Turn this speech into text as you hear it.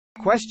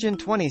Question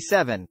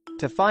 27.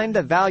 To find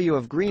the value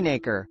of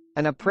Greenacre,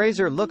 an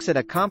appraiser looks at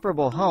a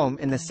comparable home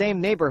in the same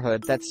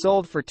neighborhood that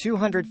sold for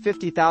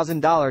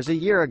 $250,000 a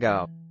year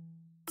ago.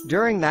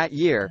 During that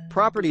year,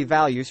 property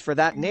values for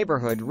that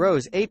neighborhood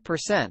rose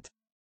 8%.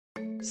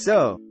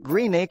 So,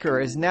 Greenacre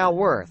is now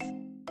worth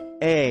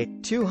A.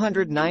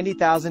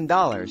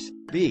 $290,000,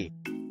 B.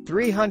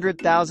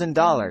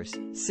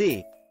 $300,000,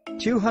 C.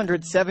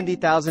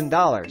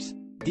 $270,000,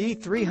 D.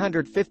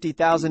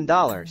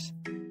 $350,000.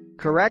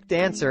 Correct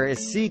answer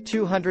is C.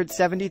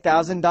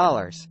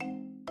 $270,000.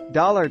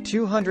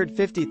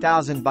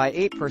 $250,000 by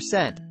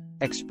 8%,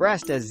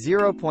 expressed as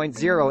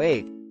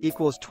 0.08,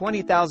 equals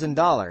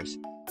 $20,000.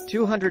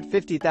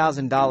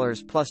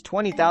 $250,000 plus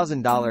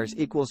 $20,000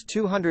 equals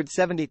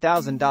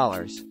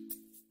 $270,000.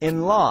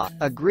 In law,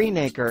 a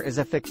greenacre is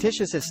a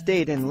fictitious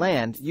estate in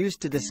land used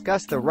to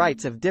discuss the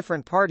rights of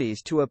different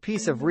parties to a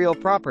piece of real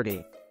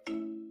property.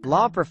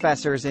 Law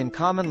professors in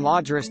common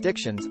law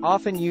jurisdictions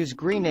often use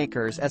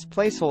greenacres as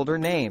placeholder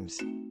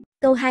names.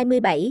 Câu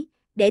 27.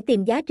 Để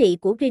tìm giá trị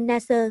của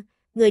Greenacre,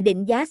 người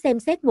định giá xem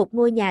xét một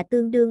ngôi nhà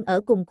tương đương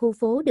ở cùng khu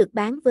phố được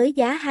bán với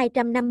giá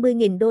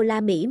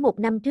 $250.000 một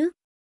năm trước.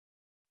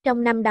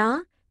 Trong năm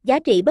đó, giá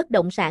trị bất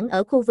động sản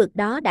ở khu vực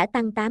đó đã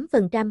tăng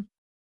 8%.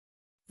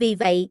 Vì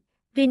vậy,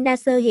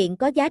 Greenacre hiện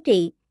có giá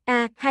trị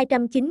A.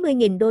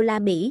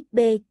 $290.000, B.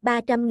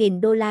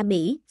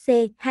 $300.000, C.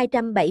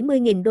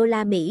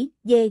 $270.000,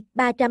 D.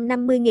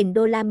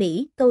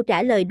 $350.000. Câu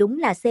trả lời đúng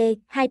là C.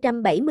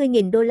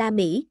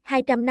 $270.000.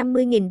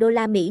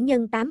 $250.000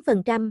 nhân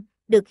 8%,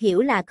 được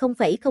hiểu là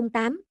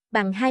 0,08,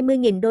 bằng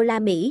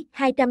 $20.000.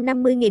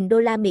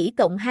 $250.000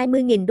 cộng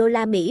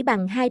 $20.000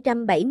 bằng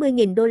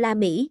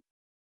 $270.000.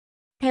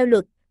 Theo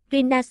luật,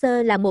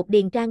 Greenacre là một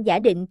điền trang giả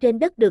định trên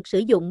đất được sử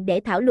dụng để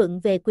thảo luận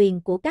về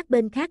quyền của các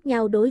bên khác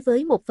nhau đối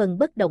với một phần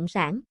bất động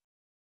sản.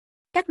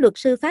 Các luật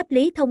sư pháp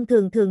lý thông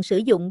thường sử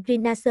dụng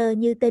Greenacre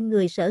như tên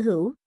người sở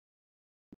hữu.